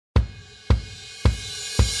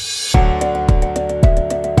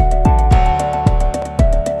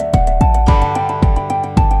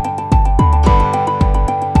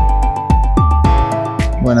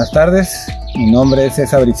tardes, mi nombre es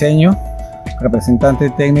César Briceño,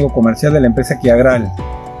 representante técnico comercial de la empresa Quiagral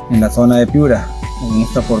en la zona de Piura. En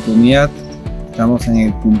esta oportunidad estamos en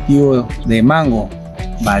el cultivo de mango,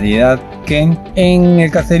 variedad Ken, en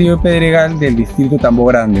el caserío de Pedregal del distrito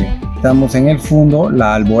Tambogrande. Estamos en el fundo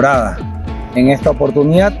La Alborada. En esta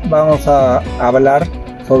oportunidad vamos a hablar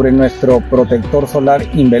sobre nuestro protector solar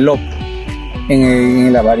Invelop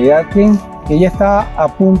en la variedad Ken, que ya está a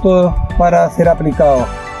punto para ser aplicado,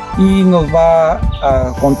 y nos va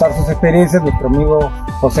a contar sus experiencias nuestro amigo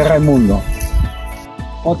José Raimundo.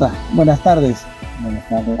 Jota, buenas tardes. Buenas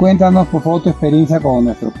tardes. Cuéntanos por favor tu experiencia con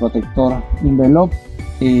nuestro protector Invelop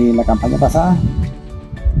la campaña pasada.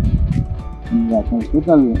 Mira, con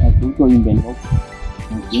respecto al producto de Invelop,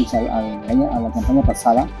 a la campaña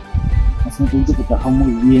pasada, es un producto que trabajó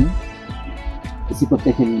muy bien, que sí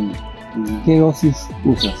protege ¿Qué dosis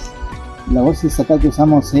usas? La dosis acá que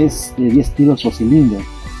usamos es de 10 kilos por cilindro.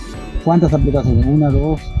 ¿Cuántas aplicaciones? ¿Una,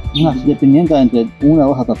 dos? Dependiendo entre 1,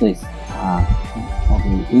 2 hasta 3.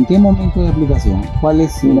 Okay. ¿En qué momento de aplicación? ¿Cuál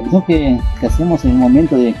es? La aplicación que hacemos en el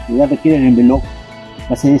momento de que ya requiere el Invelop,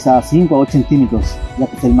 va a ser a 5 a 8 centímetros, ya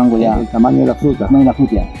que está el mango ya. El tamaño de la fruta. El tamaño de la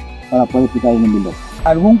fruta, para poder aplicar el Invelop.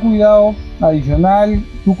 ¿Algún cuidado adicional?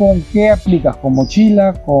 ¿Tú con qué aplicas? ¿Con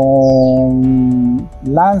mochila? ¿Con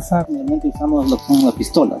lanza? Generalmente usamos lo que son las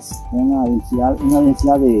pistolas, con una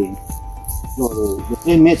densidad de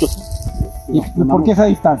 3 metros. ¿Y por qué esa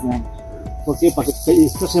distancia? ¿Por qué? Para que se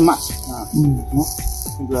disperse más, ¿no?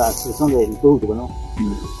 La expresión del producto, ¿no?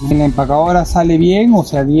 ¿En la empacadora sale bien o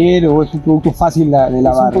se adhiere o es un producto fácil de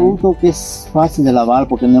lavar? Es un producto que es fácil de lavar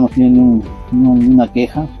porque no hemos tenido una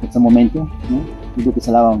queja en este momento, ¿no? Creo que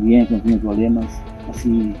se lavan bien, que no tienen problemas,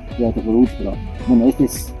 así que otro producto, pero bueno, este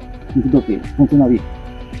es un producto que funciona bien.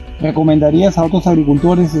 ¿Recomendarías a otros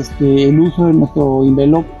agricultores el uso de nuestro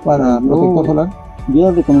Invelop para protector solar?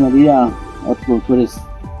 Yo recomendaría a otros productores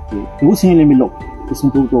que usen el Invelop, que es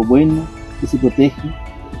un producto bueno, que se protege,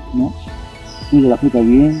 ¿no? Cuida la fruta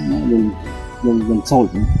bien, ¿no? del sol,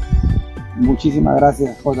 ¿no? Muchísimas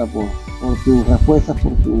gracias, Jota, por tus respuestas,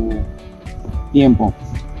 por tu tiempo.